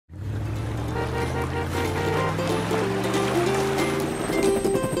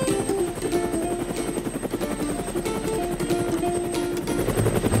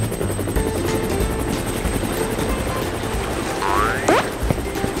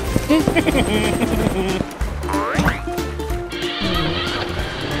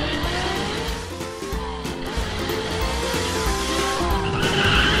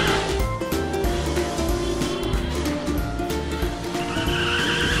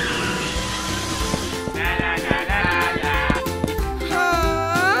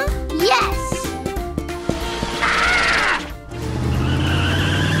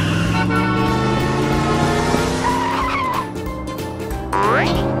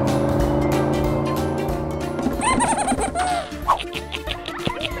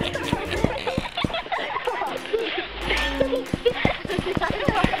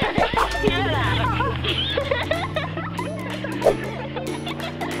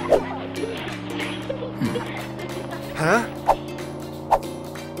Huh?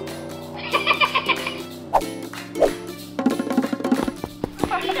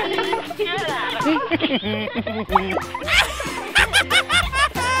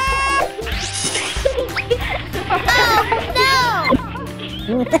 Oh, no!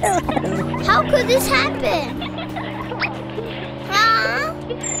 How could this happen? Huh?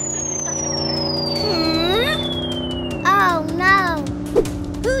 Oh, no.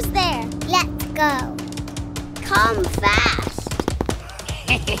 Who's there? Let's go. Come fast.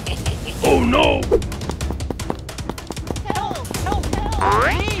 Oh, no!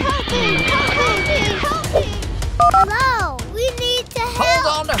 Hello, we need to help. Hold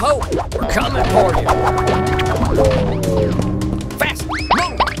on to hope. We're coming for you. Fast. Move.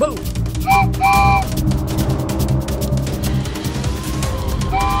 Move.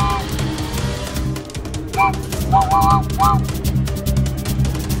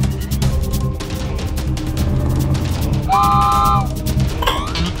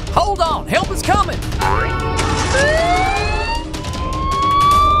 Hold on. Help is coming.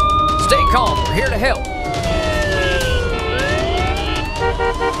 Stay calm. We're here to help.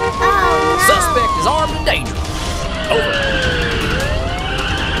 Oh, no. Suspect is armed and dangerous. Over.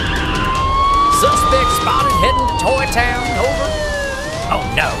 Suspect spotted heading to Toy Town. Over. Oh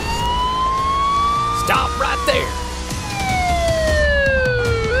no. Stop right there.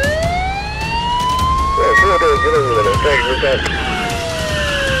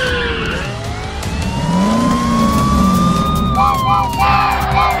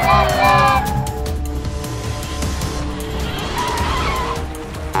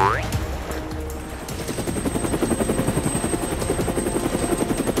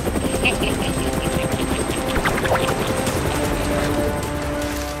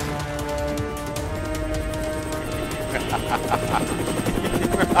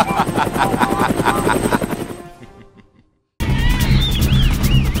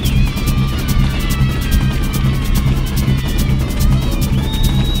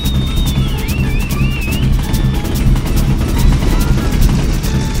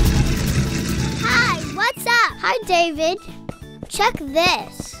 Hi, David. Check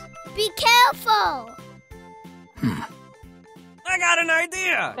this. Be careful. I got an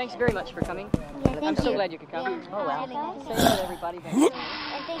idea! Thanks very much for coming. Yeah, I'm so you. glad you could come. Yeah. Oh, wow. Yeah. Say hello to everybody.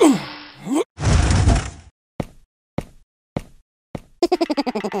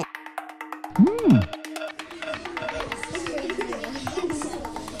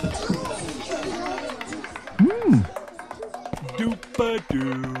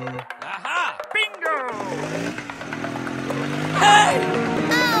 Doop-a-doo. Aha! Bingo!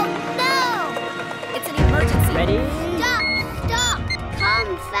 Oh, no! It's an emergency. Ready? Stop!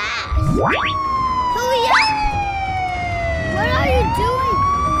 Come fast! Hurry up! What are you doing?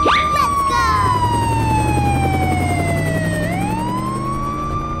 Let's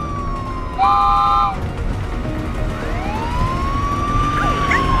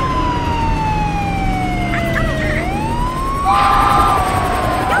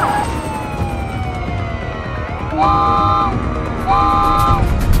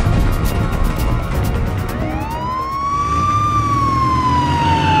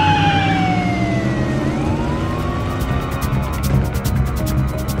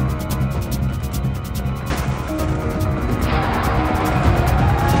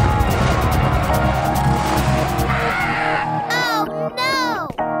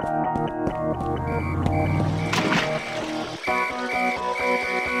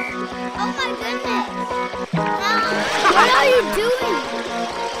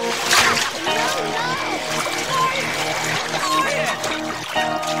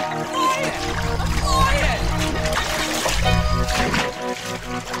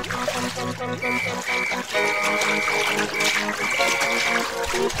Prepare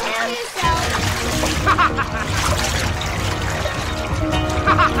yourself.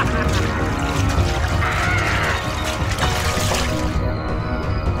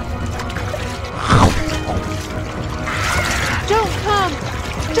 Don't come!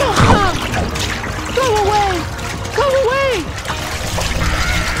 Don't come! Go away! Go away!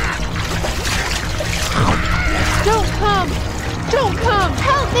 Don't come! Don't come!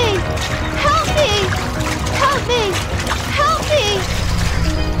 Help me! Help me! Help me! Help me!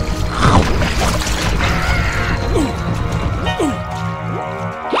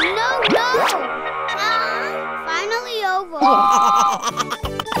 No, no! Finally over.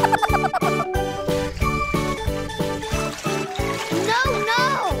 No, no!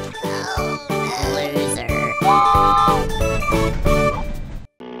 Loser.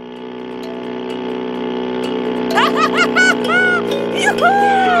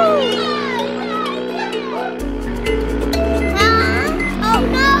 Oh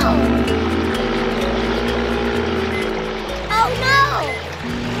no! Oh no!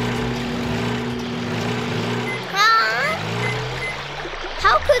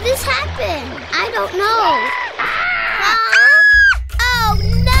 How could this happen? I don't know. Oh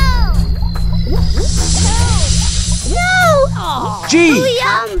no! No! Gee!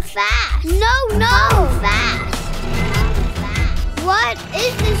 Fast! No, no! Fast! What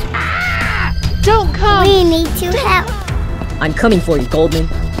is this? Don't come! We need to help. I'm coming for you, Goldman.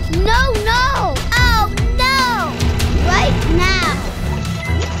 No, no! Oh no! Right now!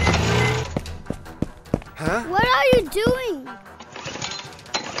 Huh? What are you doing?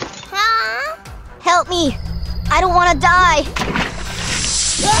 Huh? Help me! I don't want to die!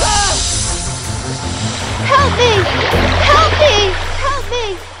 Help me! Help me! Help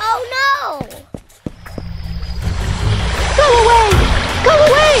me! Oh no! Go away! Go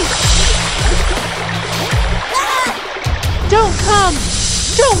away! Don't come!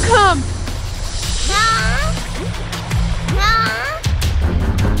 Don't come! Huh? Huh?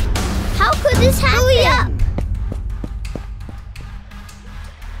 How could this happen? Hurry up!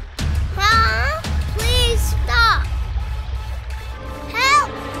 Huh? Please stop! Help!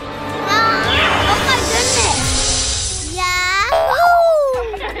 Huh? Oh my goodness! Yahoo!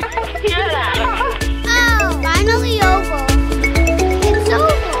 Oh, finally over. It's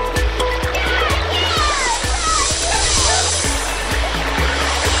over.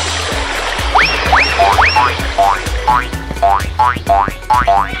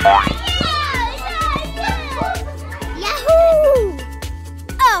 Yahoo!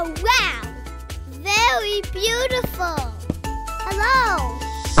 Oh, wow! Very beautiful. Hello.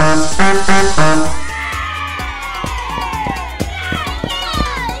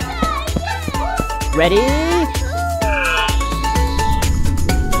 Ready?